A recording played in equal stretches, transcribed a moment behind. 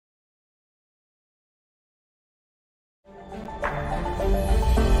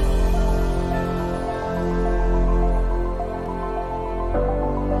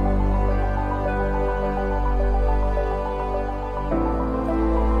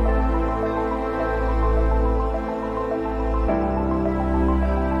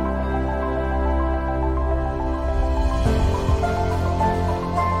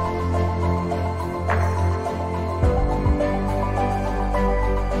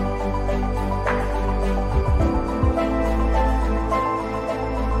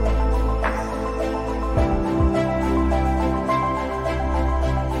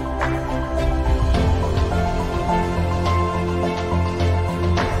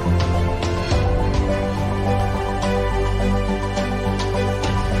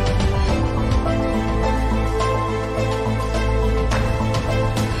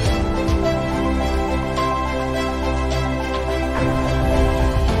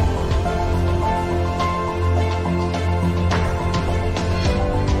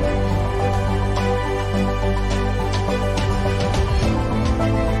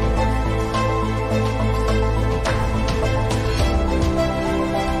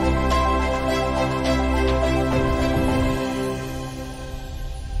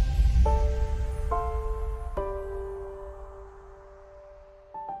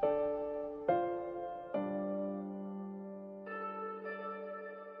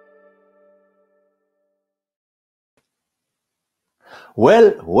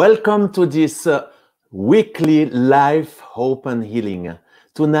Well, welcome to this weekly live hope and healing.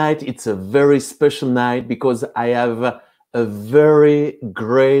 Tonight, it's a very special night because I have a very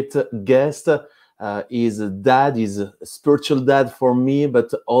great guest. He's a dad, he's a spiritual dad for me, but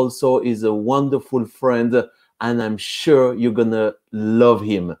also is a wonderful friend, and I'm sure you're gonna love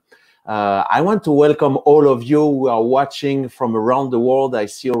him. I want to welcome all of you who are watching from around the world. I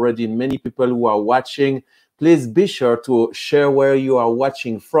see already many people who are watching. Please be sure to share where you are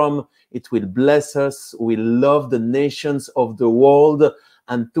watching from. It will bless us. We love the nations of the world.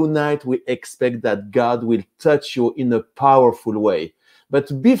 And tonight we expect that God will touch you in a powerful way.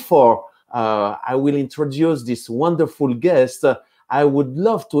 But before I will introduce this wonderful guest, I would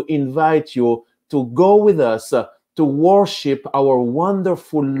love to invite you to go with us to worship our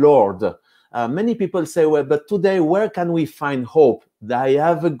wonderful Lord. Many people say, well, but today, where can we find hope? I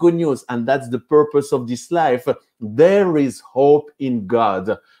have a good news, and that's the purpose of this life. There is hope in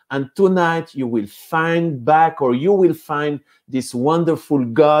God. And tonight you will find back, or you will find this wonderful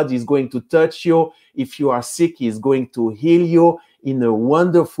God. He's going to touch you. If you are sick, he's going to heal you in a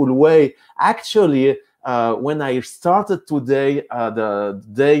wonderful way. Actually, when I started today, the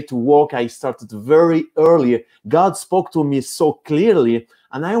day to work, I started very early. God spoke to me so clearly,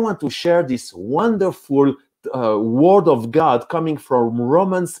 and I want to share this wonderful word of God coming from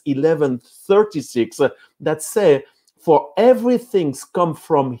Romans 11:36 that say, "For everything's come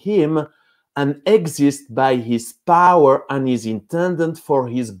from him and exists by his power and is intended for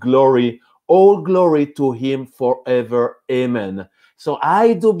his glory. All glory to him forever. Amen." So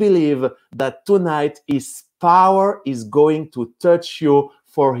I do believe that tonight his power is going to touch you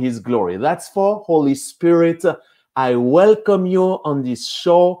for his glory. That's for Holy Spirit. I welcome you on this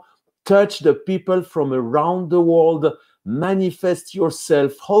show. Touch the people from around the world. Manifest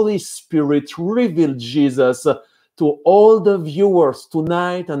yourself. Holy Spirit, reveal Jesus to all the viewers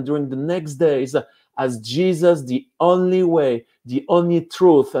tonight and during the next days as Jesus, the only way, the only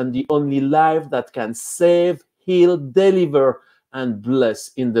truth, and the only life that can save, heal, deliver, and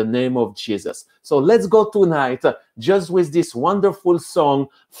bless in the name of Jesus. So let's go tonight just with this wonderful song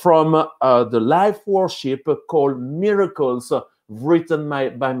from the live worship called Miracles, written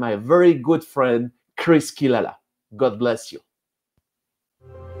by my very good friend, Chris Kilala. God bless you.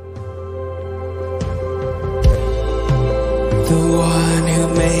 The one who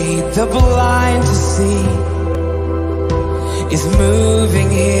made the blind to see is moving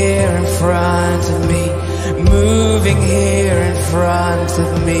here in front of me, moving here in front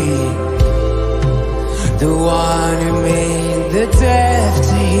of me. The one who made the deaf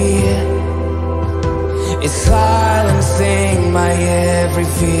to hear is silencing my every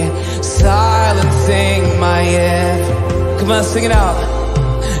fear, silencing my every... Come on, sing it out.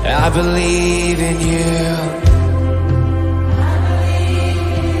 I believe in you.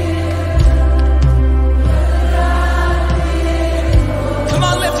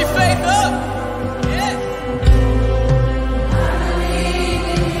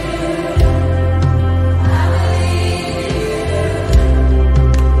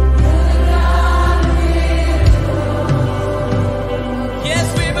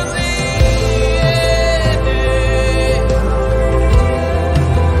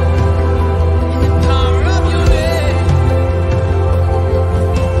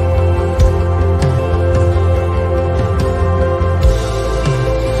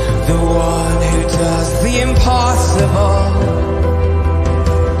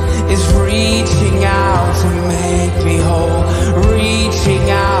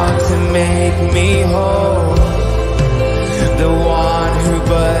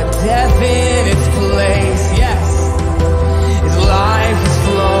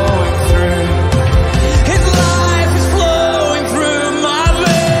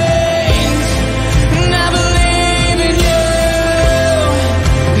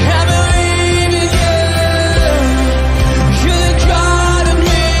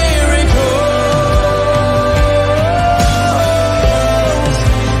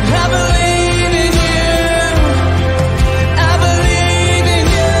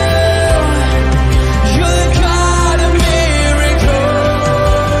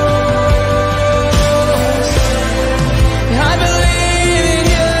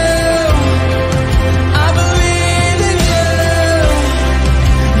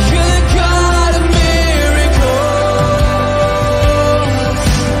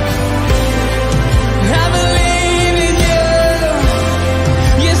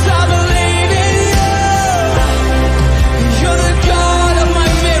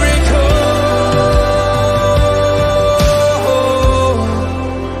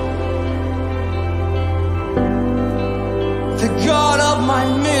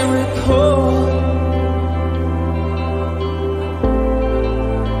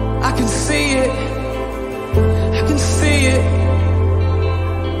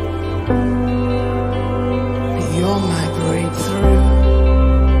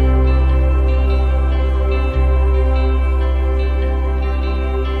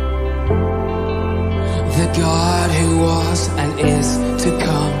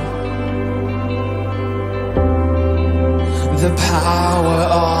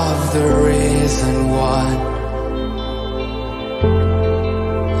 risen one.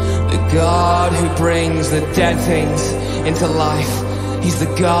 The God who brings the dead things into life. He's the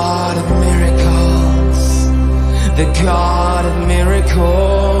God of miracles. The God of miracles.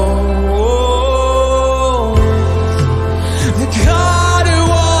 The God who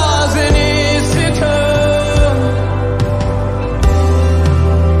was and is to come.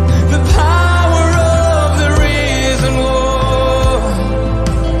 The power of the risen one.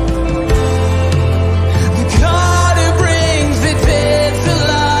 The God who brings the dead to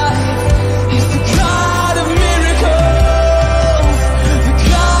life. He's the God of miracles. The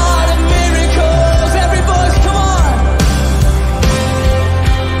God of miracles. Every voice, come on.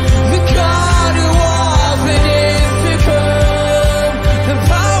 The God who was and is to come. The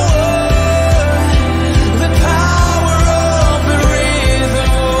power of the risen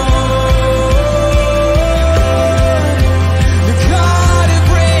one. The God who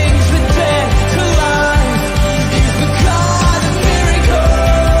brings the dead to life. He's the God of miracles.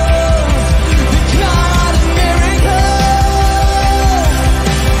 The God of miracles.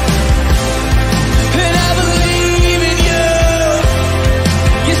 And I believe in you.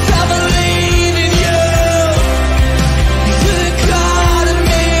 Yes, I believe in you. You're the God of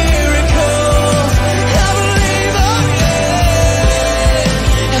miracles. I believe on you.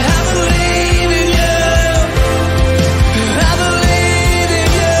 I believe in you. I believe in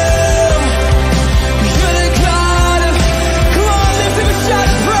you. You're the God of. Come on, lift up a shout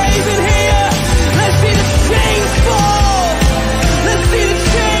of praise in here. Let's see the chains fall. Let's see the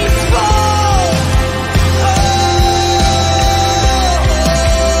chains fall.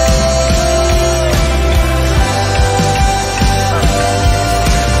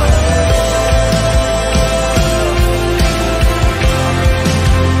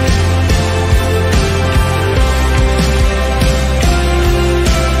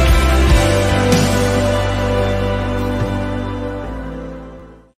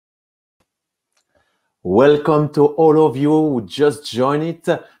 Welcome to all of you who just joined it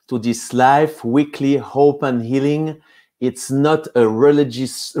to this live weekly hope and healing. It's not a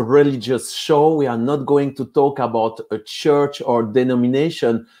religious show. We are not going to talk about a church or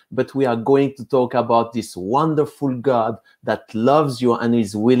denomination, but we are going to talk about this wonderful God that loves you and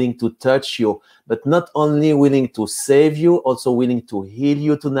is willing to touch you, but not only willing to save you, also willing to heal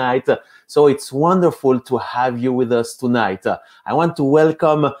you tonight. So it's wonderful to have you with us tonight. I want to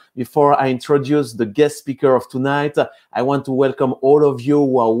welcome, before I introduce the guest speaker of tonight, I want to welcome all of you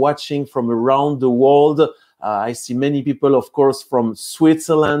who are watching from around the world. I see many people, of course, from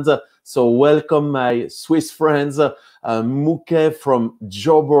Switzerland. So welcome my Swiss friends, Mouke from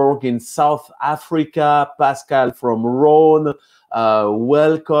Joburg in South Africa, Pascal from Rhône.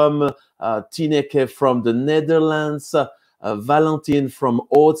 Welcome Tineke from the Netherlands, Valentine from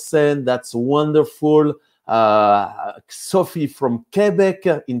Haute-Seine. That's wonderful. Sophie from Quebec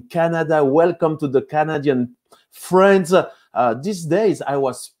in Canada. Welcome to the Canadian friends. These days, I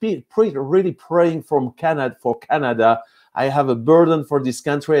was really praying for Canada. I have a burden for this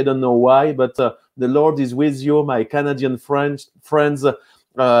country. I don't know why, but the Lord is with you, my Canadian friends.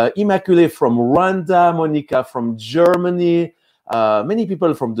 Immaculée from Rwanda, Monica from Germany, many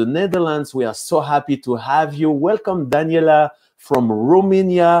people from the Netherlands. We are so happy to have you. Welcome, Daniela from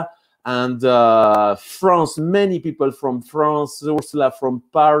Romania and France. Many people from France. Ursula from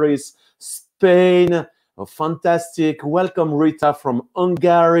Paris, Spain. Oh, fantastic. Welcome, Rita from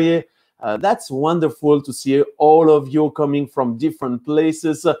Hungary. That's wonderful to see all of you coming from different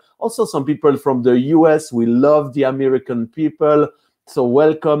places. Also, some people from the US. We love the American people. So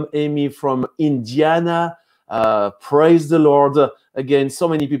welcome, Amy from Indiana. Praise the Lord. Again, so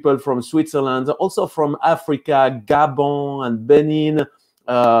many people from Switzerland, also from Africa, Gabon and Benin,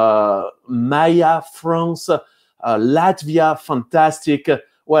 Maya, France, Latvia, fantastic.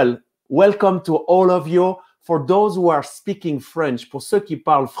 Well, welcome to all of you. For those who are speaking French, pour ceux qui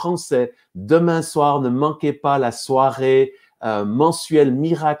parlent français, demain soir, ne manquez pas la soirée mensuelle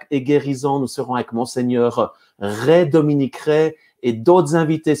Miracle et Guérison. Nous serons avec Monseigneur Ray, Dominique Ray et d'autres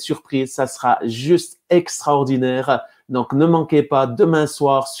invités surprises. Ça sera juste extraordinaire. Donc, ne manquez pas demain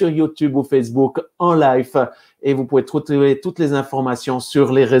soir sur YouTube ou Facebook en live et vous pouvez trouver toutes les informations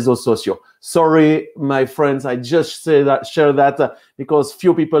sur les réseaux sociaux. Sorry, my friends, I just share that because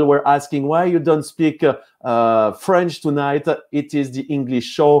few people were asking why you don't speak French tonight. It is the English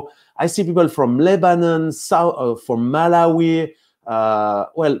show. I see people from Lebanon, from Malawi,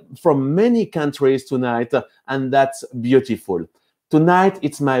 well, from many countries tonight, and that's beautiful. Tonight,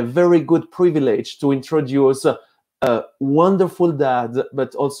 it's my very good privilege to introduce a wonderful dad,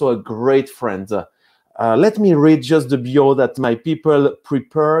 but also a great friend. Let me read just the bio that my people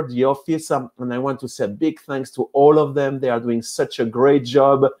prepared, the office, and I want to say a big thanks to all of them. They are doing such a great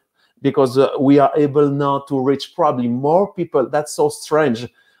job because we are able now to reach probably more people. That's so strange.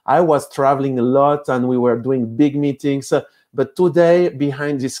 I was traveling a lot and we were doing big meetings, but today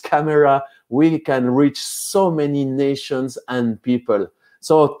behind this camera, we can reach so many nations and people.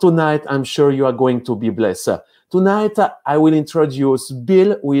 So tonight, I'm sure you are going to be blessed. Tonight, I will introduce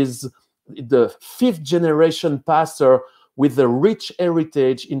Bill, who is the 5th generation pastor with a rich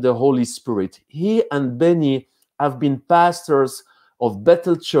heritage in the Holy Spirit. He and Benny have been pastors of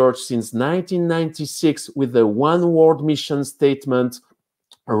Bethel Church since 1996 with the one-word mission statement,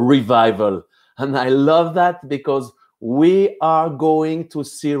 revival. And I love that because we are going to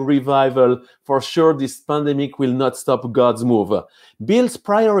see revival. For sure, this pandemic will not stop God's move. Bill's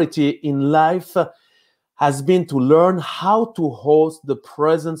priority in life has been to learn how to host the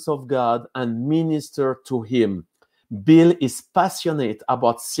presence of God and minister to Him. Bill is passionate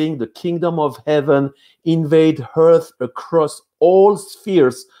about seeing the kingdom of heaven invade earth across all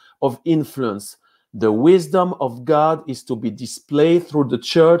spheres of influence. The wisdom of God is to be displayed through the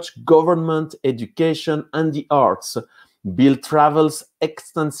church, government, education, and the arts. Bill travels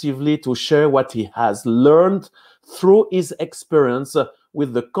extensively to share what he has learned through his experience,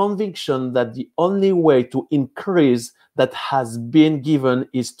 with the conviction that the only way to increase that has been given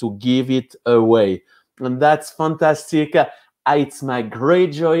is to give it away. And that's fantastic. It's my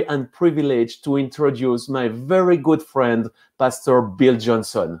great joy and privilege to introduce my very good friend, Pastor Bill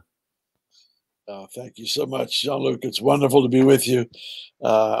Johnson. Thank you so much, Jean-Luc. It's wonderful to be with you.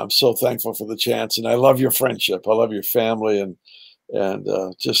 I'm so thankful for the chance, and I love your friendship. I love your family, and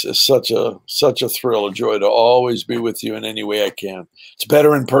just it's such a thrill, a joy to always be with you in any way I can. It's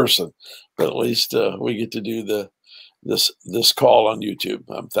better in person, but at least we get to do this call on YouTube.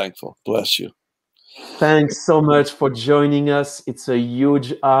 I'm thankful. Bless you. Thanks so much for joining us. It's a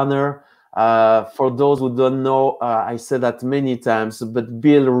huge honor. For those who don't know, I said that many times, but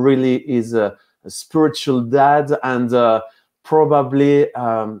Bill really is a spiritual dad, and probably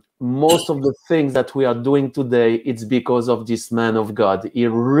most of the things that we are doing today, it's because of this man of God. He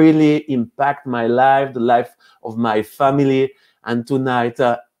really impacted my life, the life of my family, and tonight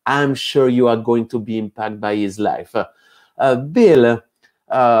I'm sure you are going to be impacted by his life. Bill,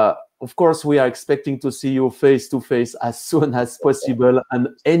 of course, we are expecting to see you face to face as soon as possible, and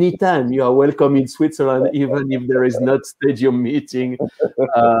anytime you are welcome in Switzerland, even if there is not stadium meeting,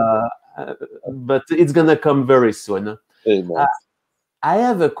 but it's gonna come very soon. Amen. I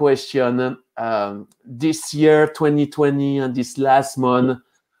have a question. This year, 2020, and this last month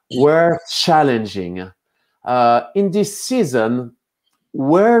were challenging. In this season,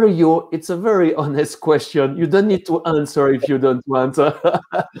 were you, it's a very honest question. You don't need to answer if you don't want.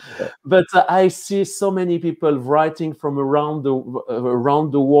 But I see so many people writing from around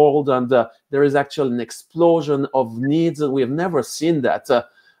the world, and there is actually an explosion of needs, and we have never seen that.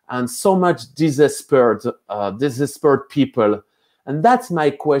 And so much desperate people. And that's my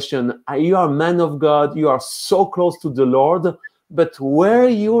question. You are a man of God. You are so close to the Lord. But were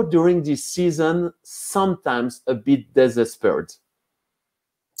you during this season sometimes a bit desperate?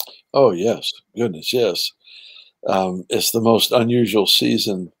 Oh, yes. Goodness, yes. It's the most unusual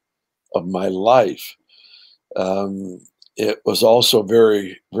season of my life. It was also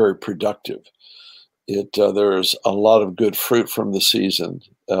very, very productive. There's a lot of good fruit from the season.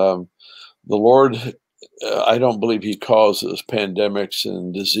 The Lord, I don't believe He causes pandemics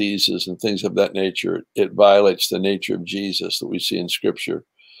and diseases and things of that nature. It violates the nature of Jesus that we see in Scripture.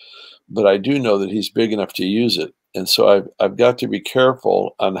 But I do know that He's big enough to use it. And so I've got to be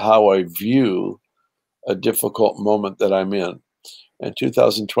careful on how I view a difficult moment that I'm in. And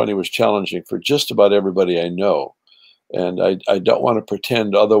 2020 was challenging for just about everybody I know. And I don't want to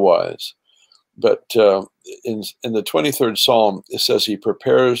pretend otherwise. But in the 23rd Psalm, it says, He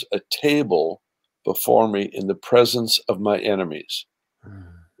prepares a table before me in the presence of my enemies.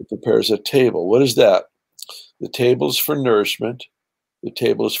 He prepares a table. What is that? The table is for nourishment. The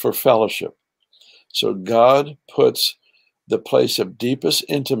table is for fellowship. So God puts the place of deepest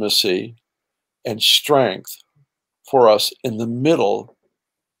intimacy and strength for us in the middle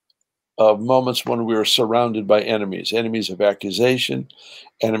of moments when we are surrounded by enemies of accusation,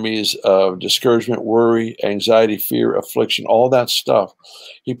 enemies of discouragement, worry, anxiety, fear, affliction, all that stuff.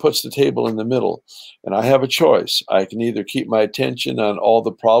 He puts the table in the middle. And I have a choice. I can either keep my attention on all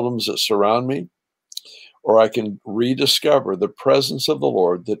the problems that surround me, or I can rediscover the presence of the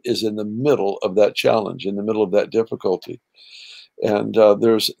Lord that is in the middle of that challenge, in the middle of that difficulty. And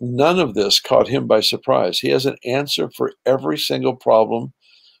there's none of this caught Him by surprise. He has an answer for every single problem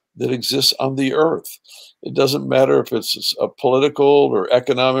that exists on the earth. It doesn't matter if it's a political or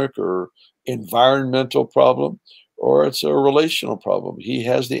economic or environmental problem, or it's a relational problem. He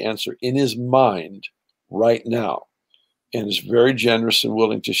has the answer in his mind right now, and is very generous and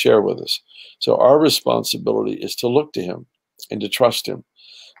willing to share with us. So our responsibility is to look to him and to trust him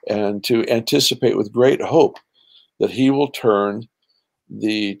and to anticipate with great hope that he will turn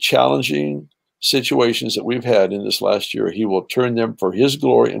the challenging situations that we've had in this last year, he will turn them for his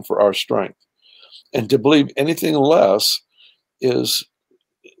glory and for our strength. And to believe anything less is,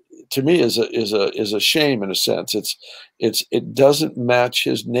 to me, is a shame in a sense. It doesn't match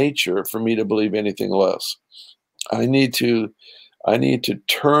his nature for me to believe anything less. I need to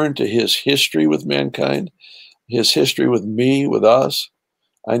turn to his history with mankind, his history with me, with us.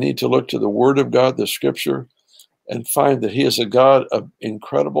 I need to look to the Word of God, the Scripture, and find that he is a God of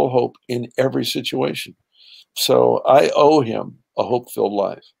incredible hope in every situation. So I owe him a hope-filled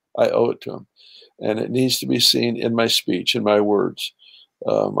life. I owe it to him. And it needs to be seen in my speech, in my words.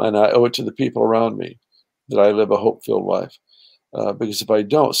 And I owe it to the people around me that I live a hope-filled life. Because if I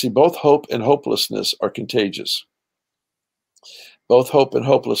don't, see, both hope and hopelessness are contagious. Both hope and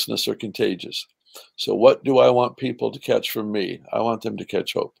hopelessness are contagious. So what do I want people to catch from me? I want them to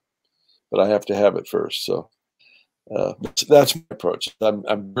catch hope. But I have to have it first. So that's my approach.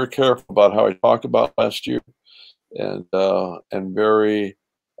 I'm very careful about how I talk about last year, and very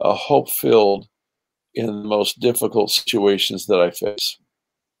hope-filled in the most difficult situations that I face.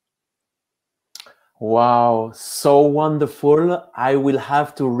 Wow, so wonderful. I will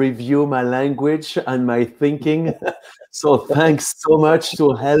have to review my language and my thinking. So thanks so much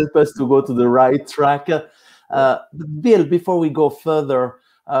to help us to go to the right track. Bill, before we go further,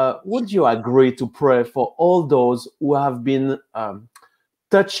 would you agree to pray for all those who have been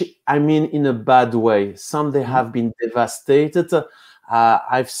touched, I mean, in a bad way? Some, they have been devastated.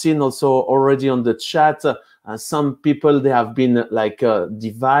 I've seen also already on the chat, some people, they have been like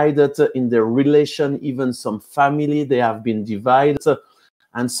divided in their relation, even some family, they have been divided.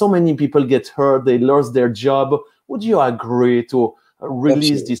 And so many people get hurt, they lost their job. Would you agree to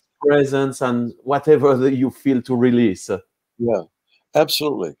release this presence and whatever that you feel to release? Yeah,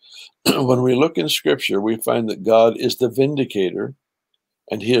 absolutely. When we look in Scripture, we find that God is the vindicator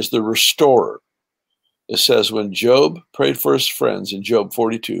and he is the restorer. It says when Job prayed for his friends in Job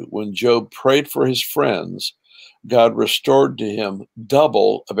 42, when Job prayed for his friends, God restored to him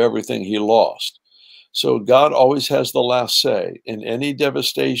double of everything he lost. So God always has the last say. In any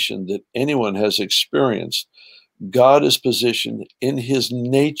devastation that anyone has experienced, God is positioned in his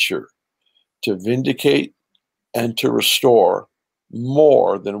nature to vindicate and to restore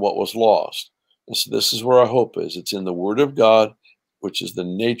more than what was lost. And so this is where our hope is. It's in the Word of God, which is the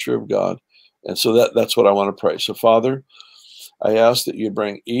nature of God. And so that's what I want to pray. So Father, I ask that you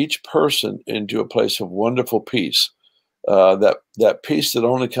bring each person into a place of wonderful peace, that peace that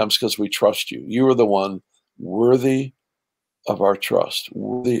only comes because we trust you. You are the one worthy of our trust,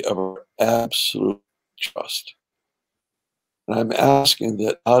 worthy of our absolute trust. And I'm asking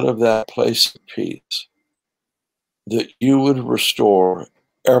that out of that place of peace, that you would restore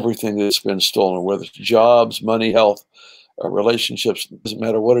everything that's been stolen, whether it's jobs, money, health, relationships, doesn't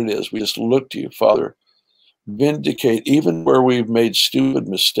matter what it is. We just look to you, Father. Vindicate even where we've made stupid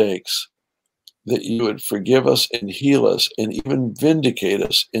mistakes, that you would forgive us and heal us and even vindicate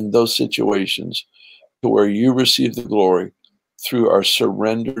us in those situations to where you receive the glory through our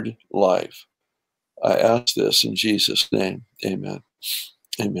surrendered life. I ask this in Jesus' name. Amen.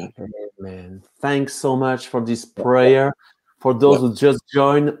 Amen. Amen. Thanks so much for this prayer. For those who just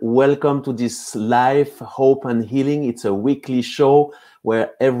joined, welcome to this Life, Hope and Healing. It's a weekly show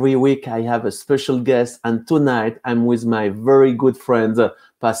where every week I have a special guest. And tonight I'm with my very good friend,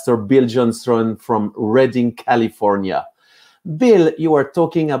 Pastor Bill Johnson from Redding, California. Bill, you are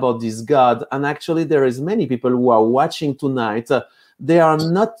talking about this God, and actually there is many people who are watching tonight. They are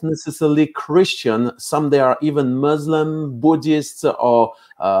not necessarily Christian. Some, they are even Muslim, Buddhists, or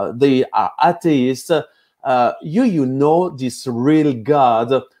they are atheists. You know this real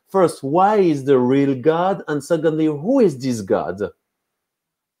God. First, why is the real God? And secondly, who is this God?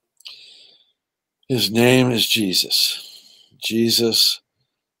 His name is Jesus. Jesus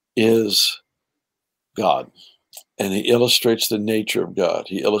is God. And he illustrates the nature of God.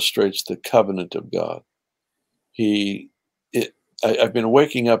 He illustrates the covenant of God. I've been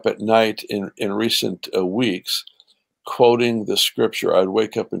waking up at night in recent weeks quoting the scripture. I'd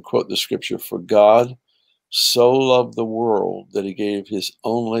wake up and quote the scripture, for God so loved the world that he gave his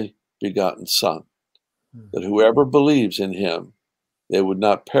only begotten Son, that whoever believes in him, they would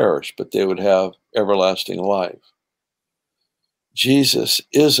not perish, but they would have everlasting life. Jesus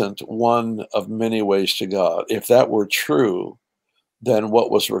isn't one of many ways to God. If that were true, then what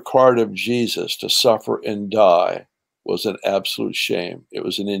was required of Jesus to suffer and die was an absolute shame. It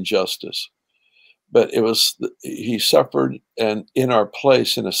was an injustice. But he suffered and in our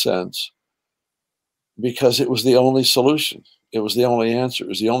place, in a sense, because it was the only solution. It was the only answer. It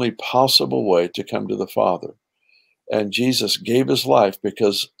was the only possible way to come to the Father. And Jesus gave his life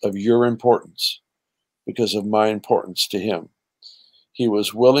because of your importance, because of my importance to him. He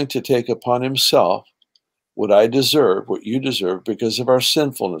was willing to take upon himself what I deserve, what you deserve, because of our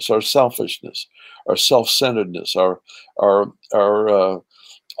sinfulness, our selfishness, our self-centeredness, our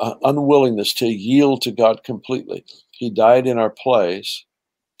unwillingness to yield to God completely. He died in our place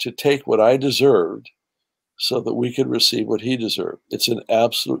to take what I deserved so that we could receive what he deserved. It's an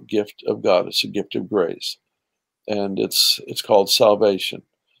absolute gift of God. It's a gift of grace. And it's called salvation.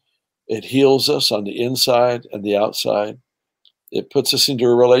 It heals us on the inside and the outside. It puts us into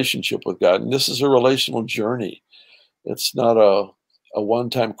a relationship with God. And this is a relational journey. It's not a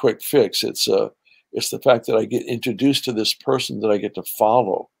one-time quick fix. It's the fact that I get introduced to this person that I get to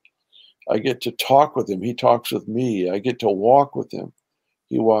follow. I get to talk with him. He talks with me. I get to walk with him.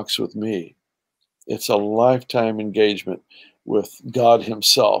 He walks with me. It's a lifetime engagement with God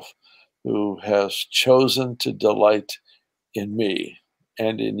himself, who has chosen to delight in me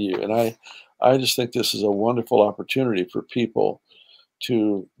and in you. And I just think this is a wonderful opportunity for people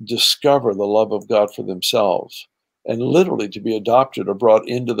to discover the love of God for themselves and literally to be adopted or brought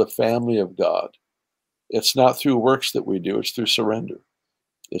into the family of God. It's not through works that we do, it's through surrender.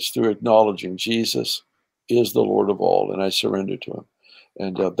 It's through acknowledging Jesus is the Lord of all, and I surrender to him.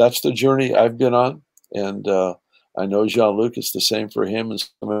 And that's the journey I've been on. And I know Jean-Luc, it's the same for him and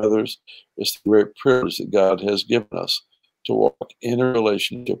some others. It's the great privilege that God has given us to walk in a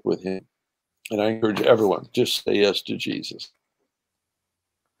relationship with him. And I encourage everyone, just say yes to Jesus.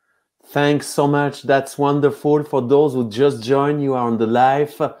 Thanks so much. That's wonderful. For those who just joined, you are on the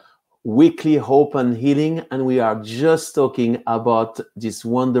live weekly hope and healing, and we are just talking about this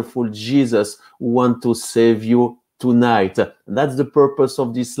wonderful Jesus who wants to save you tonight. That's the purpose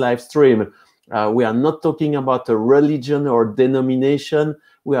of this live stream. We are not talking about a religion or denomination.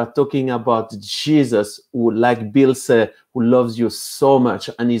 We are talking about Jesus who, like Bill said, who loves you so much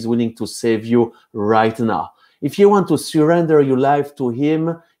and is willing to save you right now. If you want to surrender your life to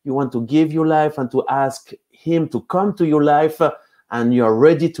him, you want to give your life and to ask him to come to your life, and you are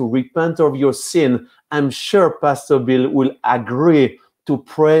ready to repent of your sin, I'm sure Pastor Bill will agree to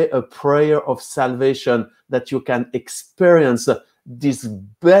pray a prayer of salvation that you can experience this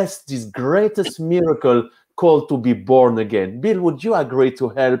greatest miracle called to be born again. Bill, would you agree to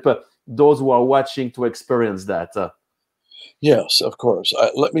help those who are watching to experience that? Yes, of course.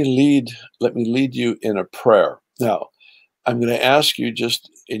 Let me lead you in a prayer. Now, I'm going to ask you, just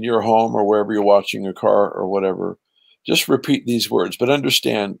in your home or wherever you're watching your car or whatever, just repeat these words. But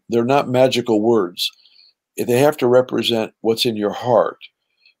understand, they're not magical words. They have to represent what's in your heart,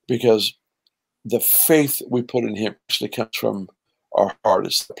 because the faith we put in him actually comes from our heart.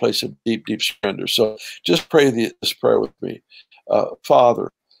 It's the place of deep, deep surrender. So just pray this prayer with me.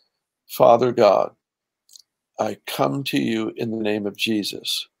 Father God, I come to you in the name of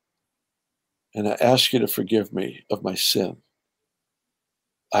Jesus, and I ask you to forgive me of my sin.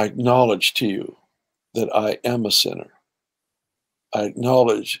 I acknowledge to you that I am a sinner. I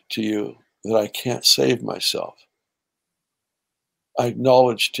acknowledge to you that I can't save myself. I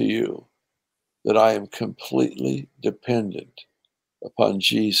acknowledge to you that I am completely dependent upon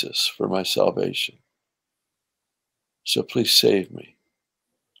Jesus for my salvation. So please save me.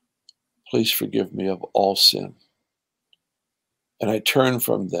 Please forgive me of all sin. And I turn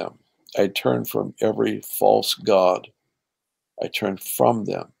from them. I turn from every false god. I turn from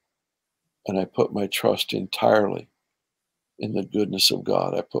them, and I put my trust entirely in the goodness of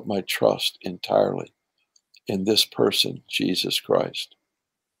God. I put my trust entirely in this person, Jesus Christ.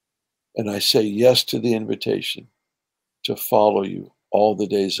 And I say yes to the invitation to follow you all the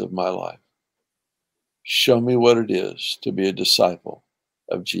days of my life. Show me what it is to be a disciple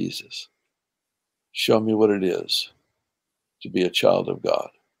of Jesus. Show me what it is to be a child of God.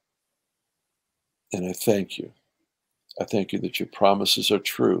 And I thank you. I thank you that your promises are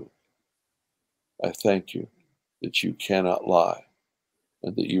true. I thank you that you cannot lie,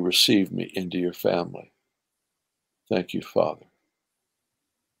 and that you receive me into your family. Thank you, Father.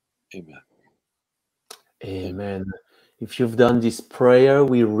 Amen. Amen. If you've done this prayer,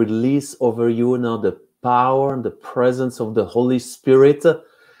 we release over you now the power and the presence of the Holy Spirit,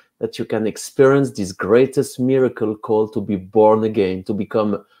 that you can experience this greatest miracle called to be born again, to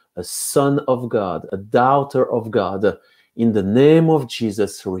become a son of God, a daughter of God. In the name of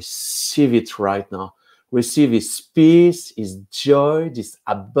Jesus, receive it right now. Receive his peace, his joy, this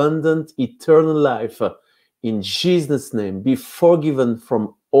abundant eternal life. In Jesus' name, be forgiven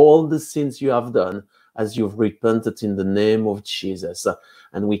from all the sins you have done as you've repented in the name of Jesus.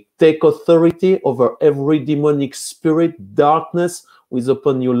 And we take authority over every demonic spirit, darkness with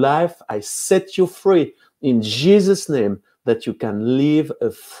upon your life. I set you free in Jesus' name, that you can live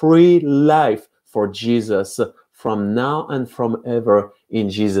a free life for Jesus from now and from ever in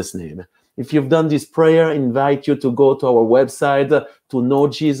Jesus' name. If you've done this prayer, I invite you to go to our website to know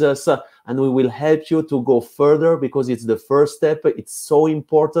Jesus, and we will help you to go further, because it's the first step. It's so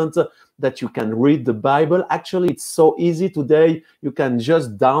important that you can read the Bible. Actually, it's so easy today. You can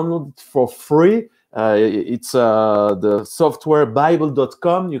just download it for free. It's the software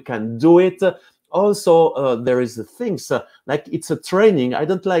bible.com. You can do it. Also, there is things like it's a training. I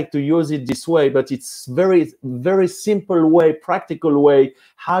don't like to use it this way, but it's very, very simple way, practical way,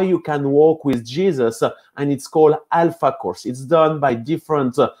 how you can walk with Jesus. And it's called Alpha Course. It's done by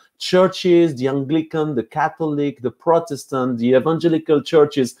different churches, the Anglican, the Catholic, the Protestant, the evangelical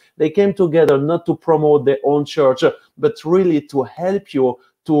churches. They came together not to promote their own church, but really to help you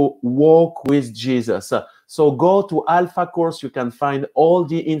to walk with Jesus. So go to Alpha Course. You can find all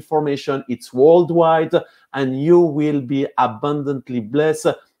the information. It's worldwide, and you will be abundantly blessed.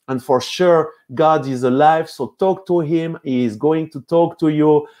 And for sure, God is alive. So talk to him. He is going to talk to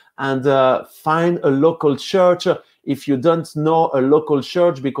you. And find a local church. If you don't know a local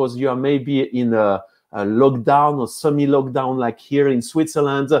church because you are maybe in a lockdown or semi-lockdown like here in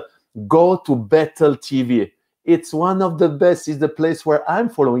Switzerland, go to Bethel TV. It's one of the best. It's the place where I'm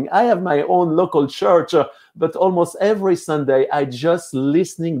following. I have my own local church, but almost every Sunday I just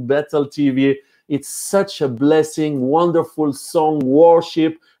listening Bethel TV. It's such a blessing, wonderful song,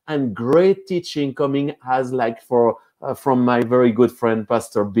 worship, and great teaching coming as like from my very good friend,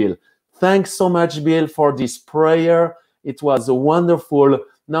 Pastor Bill. Thanks so much, Bill, for this prayer. It was wonderful.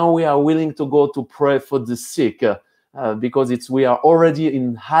 Now we are willing to go to pray for the sick. Because we are already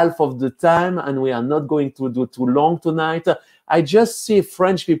in half of the time, and we are not going to do too long tonight. I just see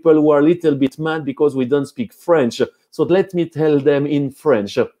French people who are a little bit mad because we don't speak French. So let me tell them in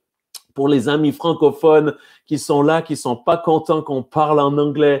French. Pour les amis francophones qui sont là, qui sont pas contents qu'on parle en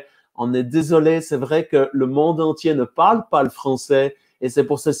anglais, on est désolé. C'est vrai que le monde entier ne parle pas le français, et c'est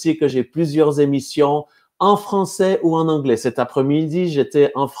pour ceci que j'ai plusieurs émissions en français ou en anglais. Cet après-midi,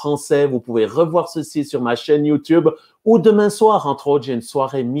 j'étais en français. Vous pouvez revoir ceci sur ma chaîne YouTube. Ou demain soir, entre autres, j'ai une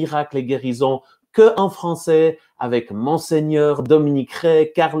soirée miracle et guérison que en français avec Monseigneur Dominique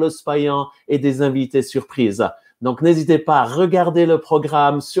Ray, Carlos Payan et des invités surprises. Donc, n'hésitez pas à regarder le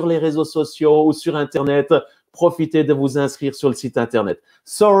programme sur les réseaux sociaux ou sur Internet. Profitez de vous inscrire sur le site Internet.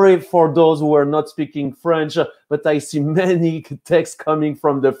 Sorry for those who are not speaking French, but I see many texts coming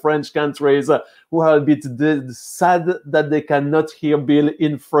from the French countries who are a bit sad that they cannot hear Bill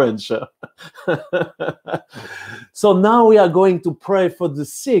in French. So now we are going to pray for the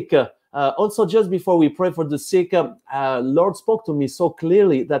sick. Also, just before we pray for the sick, Lord spoke to me so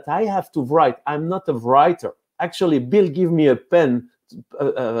clearly that I have to write. I'm not a writer. Actually, Bill gave me a pen,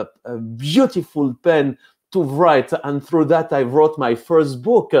 a beautiful pen to write, and through that I wrote my first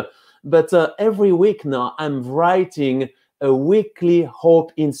book. But every week now I'm writing a weekly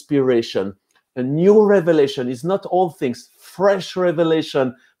hope inspiration, a new revelation. It's not all things, fresh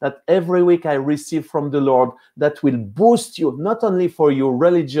revelation that every week I receive from the Lord that will boost you, not only for your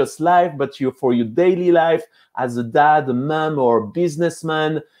religious life, but for your daily life as a dad, a mom, or a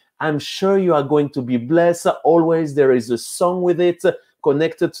businessman. I'm sure you are going to be blessed. Always there is a song with it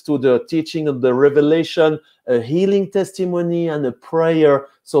connected to the teaching of the revelation, a healing testimony, and a prayer.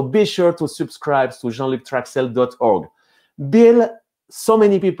 So be sure to subscribe to jeanluctrachsel.org. Bill, so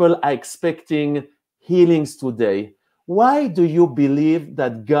many people are expecting healings today. Why do you believe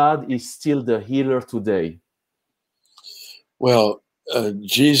that God is still the healer today? Well,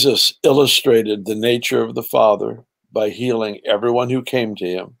 Jesus illustrated the nature of the Father by healing everyone who came to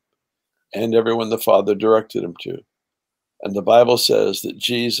him and everyone the Father directed him to. And the Bible says that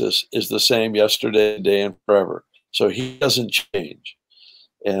Jesus is the same yesterday, today, and forever. So he doesn't change.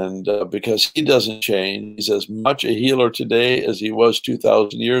 And because he doesn't change, he's as much a healer today as he was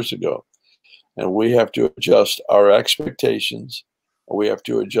 2,000 years ago. And we have to adjust our expectations. We have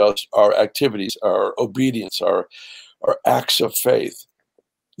to adjust our activities, our obedience, our acts of faith.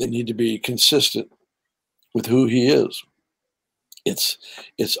 They need to be consistent with who he is.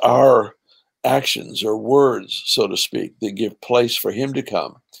 It's our actions or words, so to speak, that give place for him to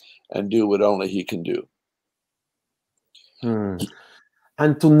come and do what only he can do.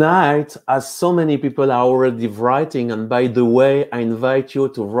 And tonight, as so many people are already writing, and by the way, I invite you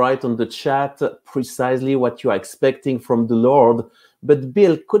to write on the chat precisely what you are expecting from the Lord. But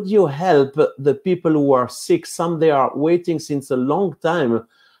Bill, could you help the people who are sick? Some they are waiting since a long time.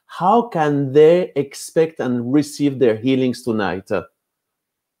 How can they expect and receive their healings tonight? Well,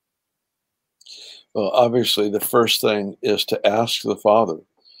 obviously, the first thing is to ask the Father.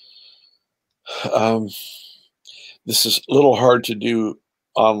 This is a little hard to do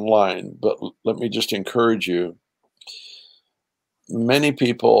online, but let me just encourage you. Many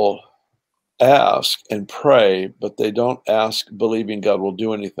people ask and pray, but they don't ask believing God will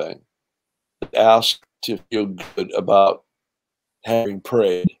do anything. They ask to feel good about having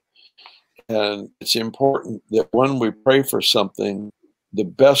prayed. And it's important that when we pray for something, the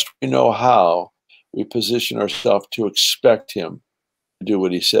best we know how, we position ourselves to expect Him to do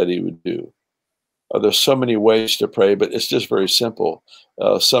what He said He would do. There's so many ways to pray, but it's just very simple.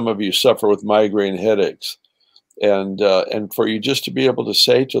 Some of you suffer with migraine headaches. And for you just to be able to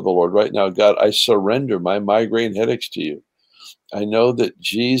say to the Lord right now, God, I surrender my migraine headaches to you. I know that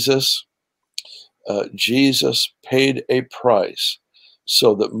Jesus paid a price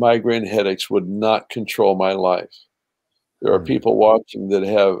so that migraine headaches would not control my life. There are people watching that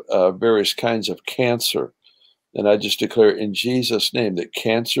have various kinds of cancer. And I just declare in Jesus' name that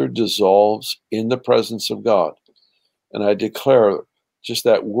cancer dissolves in the presence of God. And I declare just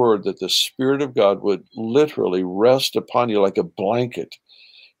that word, that the Spirit of God would literally rest upon you like a blanket.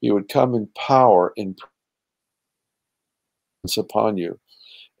 He would come in power and presence upon you,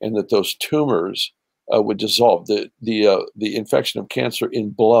 and that those tumors would dissolve. The infection of cancer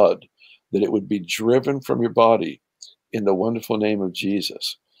in blood, that it would be driven from your body in the wonderful name of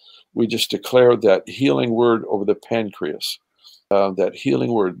Jesus. We just declare that healing word over the pancreas, that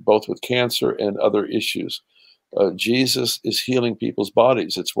healing word both with cancer and other issues. Jesus is healing people's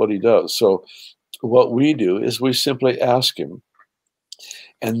bodies. It's what He does. So what we do is we simply ask Him,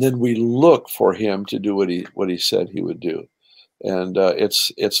 and then we look for Him to do what he said He would do. And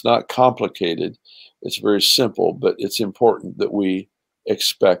it's not complicated. It's very simple, but it's important that we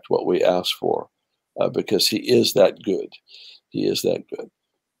expect what we ask for, because He is that good. He is that good.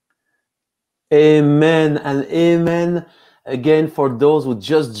 Amen and amen. Again, for those who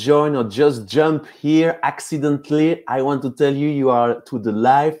just join or just jump here accidentally, I want to tell you, you are to the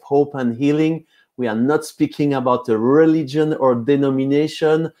Life, Hope and Healing. We are not speaking about a religion or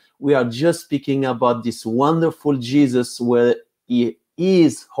denomination. We are just speaking about this wonderful Jesus, where He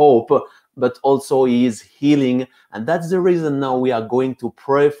is hope, but also He is healing. And that's the reason now we are going to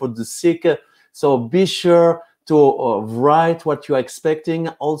pray for the sick. So be sure to write what you are expecting.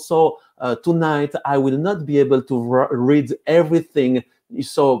 Also, tonight, I will not be able to read everything.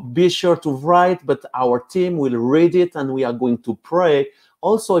 So be sure to write, but our team will read it and we are going to pray.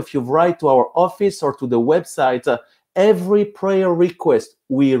 Also, if you write to our office or to the website, every prayer request,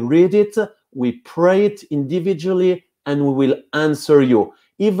 we read it, we pray it individually, and we will answer you.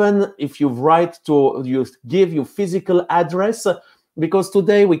 Even if you write to, you give your physical address, because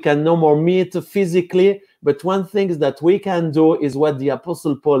today we can no more meet physically, but one thing that we can do is what the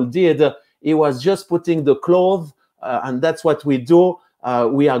Apostle Paul did. He was just putting the cloth, and that's what we do.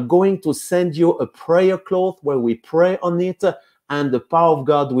 We are going to send you a prayer cloth where we pray on it, and the power of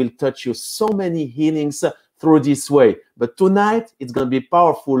God will touch you. So many healings through this way. But tonight, it's going to be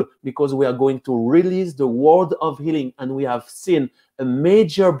powerful because we are going to release the word of healing, and we have seen a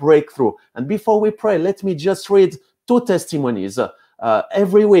major breakthrough. And before we pray, let me just read 2 testimonies.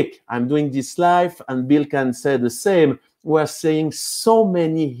 Every week, I'm doing this live, and Bill can say the same. We're seeing so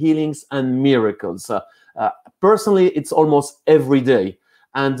many healings and miracles. Personally, it's almost every day.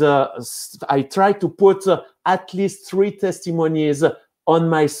 And I try to put at least 3 testimonies on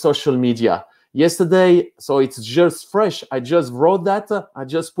my social media. Yesterday, so it's just fresh, I just wrote that. I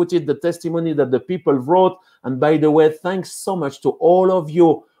just put it, the testimony that the people wrote. And by the way, thanks so much to all of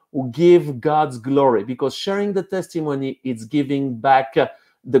you who give God's glory, because sharing the testimony, it's giving back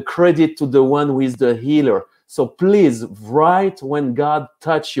the credit to the one who is the healer. So please write when God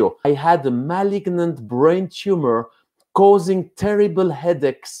touched you. I had a malignant brain tumor causing terrible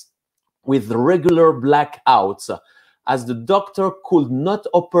headaches with regular blackouts. As the doctor could not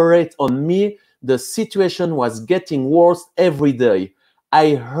operate on me, the situation was getting worse every day.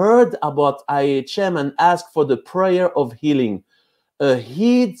 I heard about IAHM and asked for the prayer of healing. A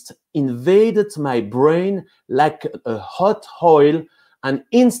heat invaded my brain like a hot oil, and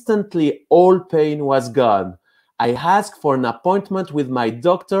instantly all pain was gone. I asked for an appointment with my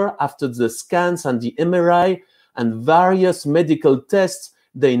doctor after the scans and the MRI and various medical tests.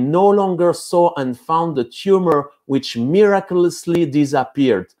 They no longer saw and found the tumor, which miraculously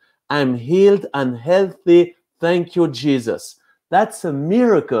disappeared. I'm healed and healthy. Thank you, Jesus. That's a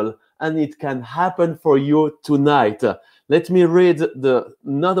miracle, and it can happen for you tonight. Let me read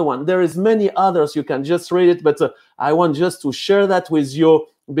another one. There is many others. You can just read it, but I want just to share that with you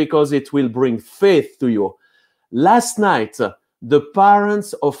because it will bring faith to you. Last night, the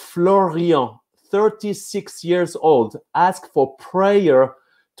parents of Florian, 36 years old, asked for prayer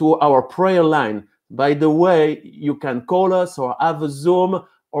to our prayer line. By the way, you can call us or have a Zoom,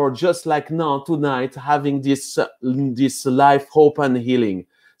 or just like now tonight, having this life, hope, and healing.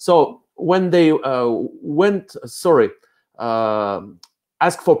 So when they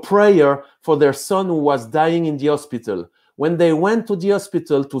asked for prayer for their son who was dying in the hospital. When they went to the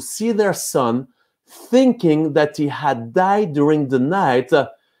hospital to see their son, thinking that he had died during the night,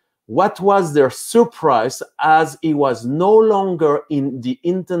 what was their surprise as he was no longer in the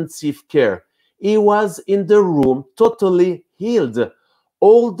intensive care. He was in the room totally healed.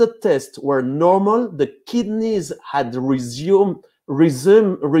 All the tests were normal. The kidneys had resumed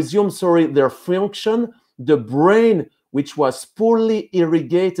their function. The brain, which was poorly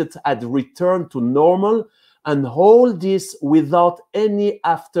irrigated, had returned to normal, and all this without any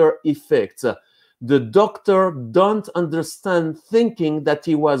after effects. The doctor don't understand, thinking that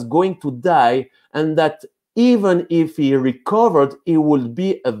he was going to die and that even if he recovered, he would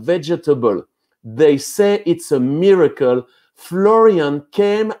be a vegetable. They say it's a miracle. Florian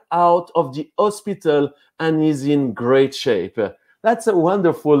came out of the hospital and is in great shape. That's a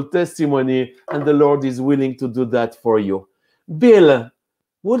wonderful testimony, and the Lord is willing to do that for you. Bill,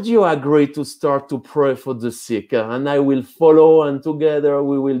 would you agree to start to pray for the sick? And I will follow, and together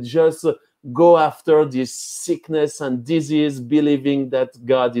we will just go after this sickness and disease, believing that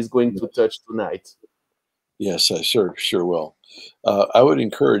God is going to touch tonight. Yes, I sure will. I would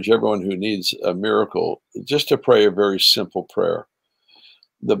encourage everyone who needs a miracle just to pray a very simple prayer.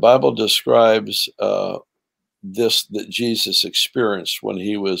 The Bible describes this that Jesus experienced when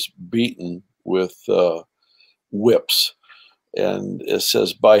he was beaten with whips. And it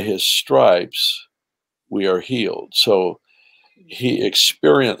says, by his stripes, we are healed. So he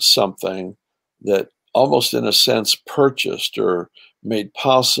experienced something that almost in a sense purchased or made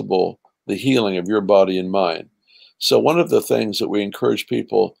possible the healing of your body and mind. So one of the things that we encourage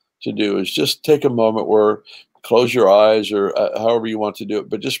people to do is just take a moment where close your eyes or however you want to do it,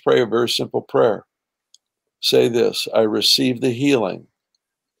 but just pray a very simple prayer. Say this: I receive the healing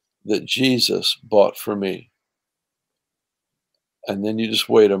that Jesus bought for me. And then you just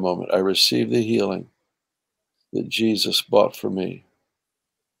wait a moment. I receive the healing that Jesus bought for me.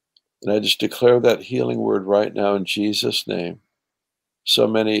 And I just declare that healing word right now in Jesus' name. So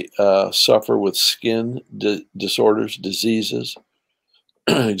many suffer with skin disorders, diseases,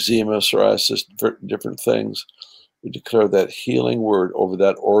 eczema, psoriasis, different things. We declare that healing word over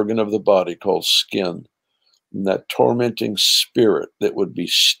that organ of the body called skin, and that tormenting spirit that would be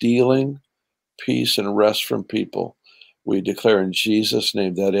stealing peace and rest from people. We declare in Jesus'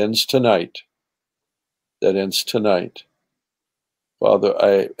 name that ends tonight. That ends tonight. Father,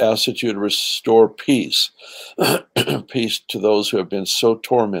 I ask that you would restore peace, peace to those who have been so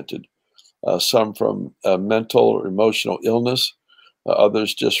tormented, some from mental or emotional illness,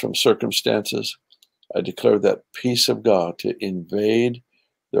 others just from circumstances. I declare that peace of God to invade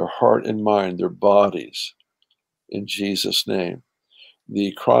their heart and mind, their bodies, in Jesus' name.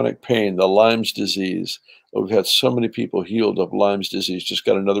 The chronic pain, the Lyme's disease, we've had so many people healed of Lyme's disease. Just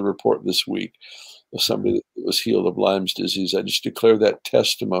got another report this week of somebody that was healed of Lyme's disease. I just declare that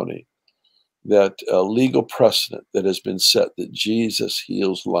testimony, that legal precedent that has been set that Jesus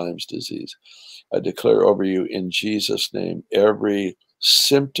heals Lyme's disease. I declare over you in Jesus' name, every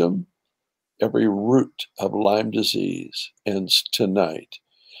symptom, every root of Lyme disease ends tonight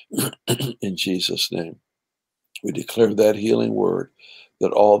in Jesus' name. We declare that healing word,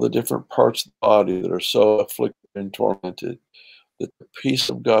 that all the different parts of the body that are so afflicted and tormented, that the peace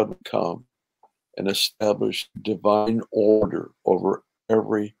of God would come and establish divine order over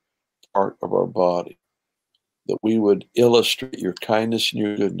every part of our body, that we would illustrate your kindness and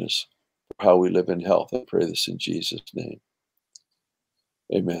your goodness for how we live in health. I pray this in Jesus' name.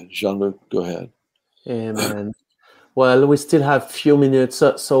 Amen. Jean-Luc, go ahead. Amen. Well, we still have a few minutes,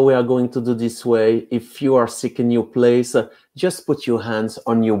 so we are going to do this way. If you are sick in your place, just put your hands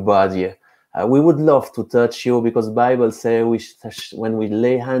on your body. We would love to touch you, because the Bible says when we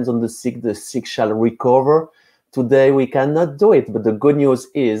lay hands on the sick shall recover. Today we cannot do it, but the good news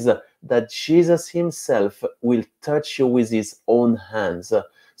is that Jesus himself will touch you with his own hands.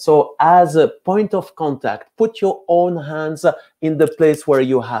 So as a point of contact, put your own hands in the place where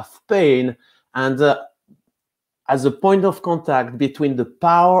you have pain, and as a point of contact between the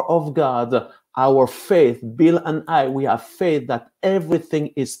power of God, our faith, Bill and I, we have faith that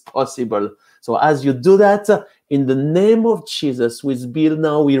everything is possible. So as you do that, in the name of Jesus, with Bill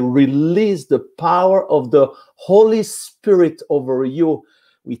now, we release the power of the Holy Spirit over you.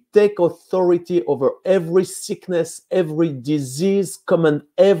 We take authority over every sickness, every disease, command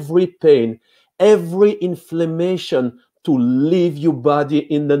every pain, every inflammation to leave your body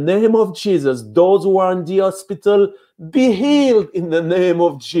in the name of Jesus. Those who are in the hospital, be healed in the name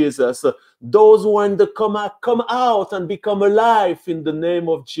of Jesus. Those who are in the coma, come out and become alive in the name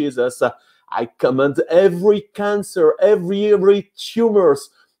of Jesus. I command every cancer, every tumors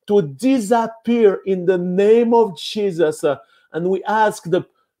to disappear in the name of Jesus. And we ask the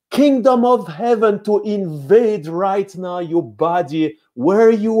kingdom of heaven to invade right now your body where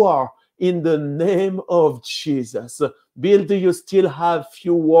you are in the name of Jesus. Bill, do you still have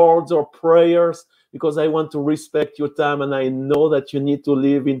few words or prayers? Because I want to respect your time and I know that you need to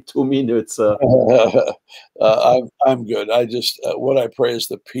leave in 2 minutes. I'm good. I just, what I pray is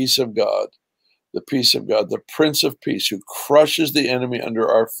the peace of God, the Prince of Peace who crushes the enemy under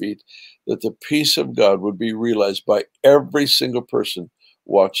our feet, that the peace of God would be realized by every single person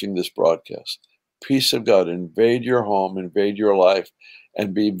watching this broadcast. Peace of God invade your home, invade your life,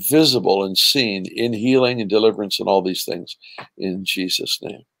 and be visible and seen in healing and deliverance and all these things in Jesus'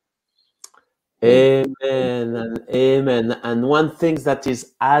 name. Amen and amen. And one thing that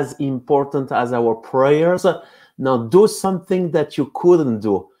is as important as our prayers, now do something that you couldn't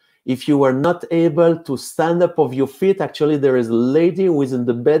do. If you were not able to stand up of your feet, actually there is a lady who is in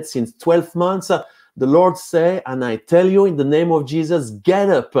the bed since 12 months. The Lord say, and I tell you in the name of Jesus, get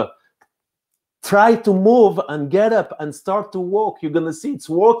up. Try to move and get up and start to walk. You're going to see it's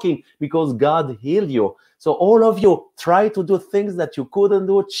working because God healed you. So all of you, try to do things that you couldn't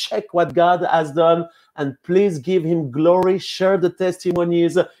do. Check what God has done and please give him glory. Share the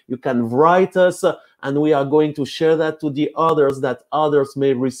testimonies. You can write us and we are going to share that to the others, that others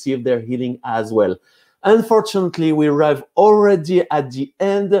may receive their healing as well. Unfortunately, we arrive already at the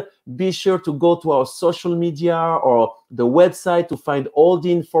end. Be sure to go to our social media or the website to find all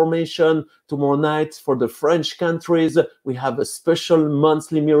the information. Tomorrow night for the French countries, we have a special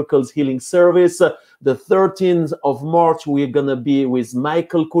monthly miracles healing service. The 13th of March, we're going to be with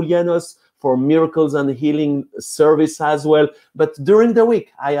Michael Koulianos for miracles and healing service as well. But during the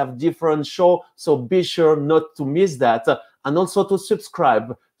week, I have different shows, so be sure not to miss that. And also to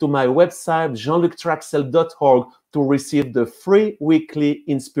subscribe to my website, jeanluctrachsel.org, to receive the free weekly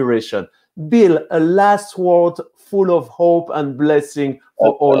inspiration. Bill, a last word full of hope and blessing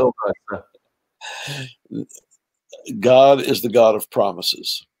for all of us. God is the God of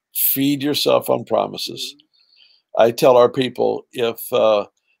promises. Feed yourself on promises. I tell our people,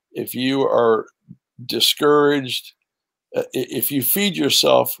 if you are discouraged, if you feed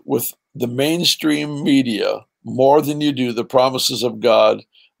yourself with the mainstream media more than you do the promises of God,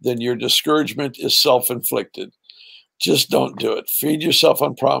 then your discouragement is self-inflicted. Just don't do it. Feed yourself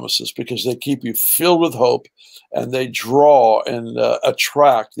on promises because they keep you filled with hope and they draw and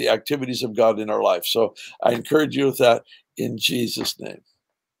attract the activities of God in our life. So I encourage you with that in Jesus' name.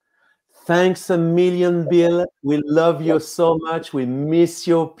 Thanks a million, Bill. We love you so much. We miss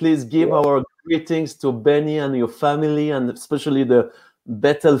you. Please give our greetings to Benny and your family, and especially the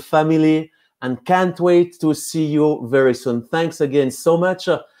Bethel family. And can't wait to see you very soon. Thanks again so much.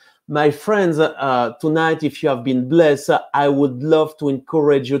 My friends, tonight, if you have been blessed, I would love to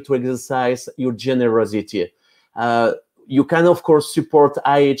encourage you to exercise your generosity. You can, of course, support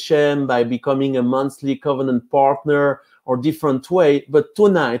IAHM by becoming a monthly covenant partner or different way. But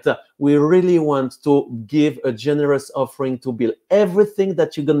tonight, we really want to give a generous offering to Bill. Everything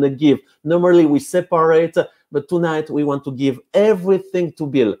that you're going to give, normally we separate, but tonight we want to give everything to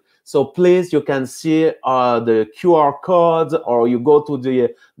Bill. So please, you can see the QR code, or you go to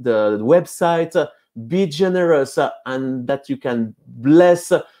the website. Be generous, and that you can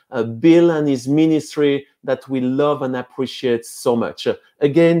bless Bill and his ministry that we love and appreciate so much.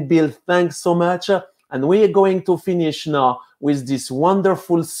 Again, Bill, thanks so much. And we are going to finish now with this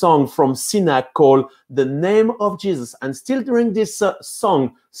wonderful song from Sina called The Name of Jesus. And still during this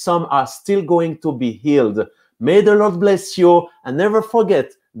song, some are still going to be healed. May the Lord bless you, and never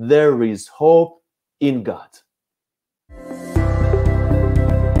forget, there is hope in God.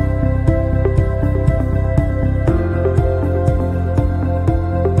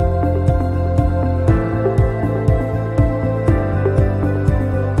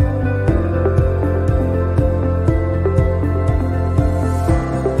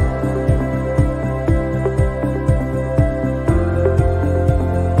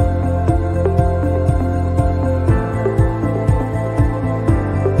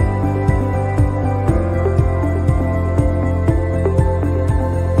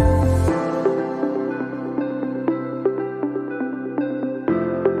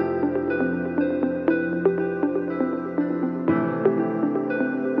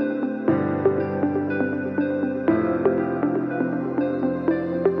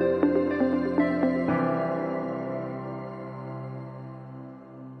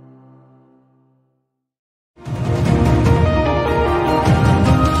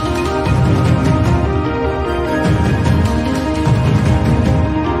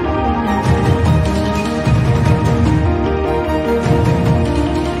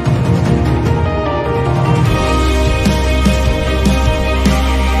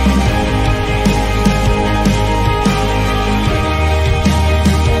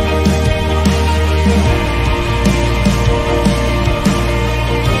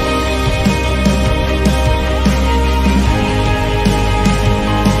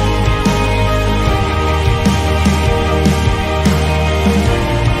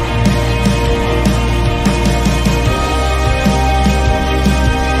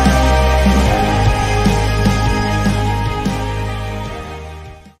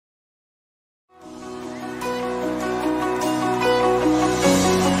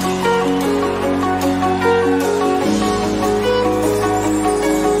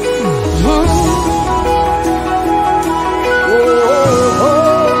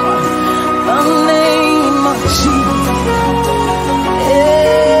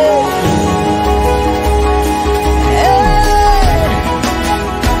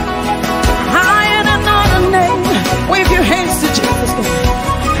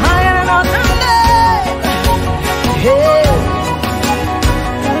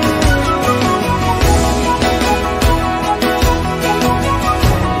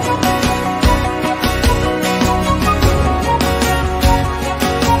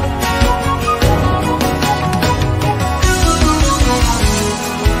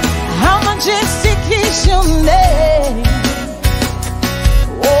 majestic is your name.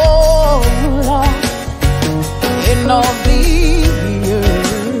 Oh Lord, in all the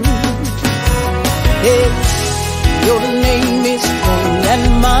earth. Hey, your name is strong and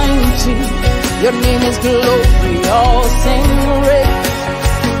mighty. Your name is glorious and great.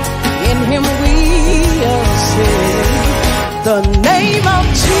 In him we are saved. The name of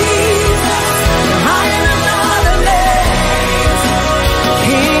Jesus, higher than other names.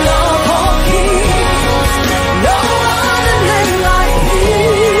 King of all kings, no other name like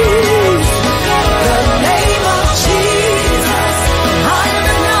his. The name of Jesus, higher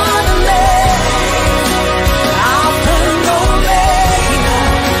than other names. Alpha and Omega,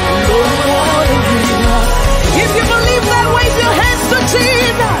 no other name. If you believe that, wave your hands to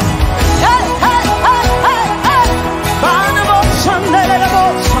Jesus. Hey, hey, hey, hey, hey.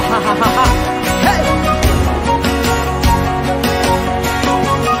 Hey.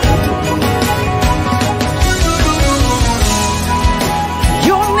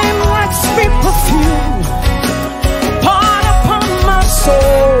 Your name like sweet perfume, poured upon my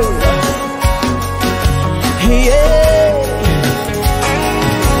soul. Yeah.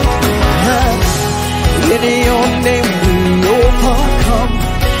 In your name we overcome.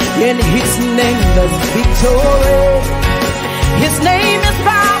 In his name there's victory.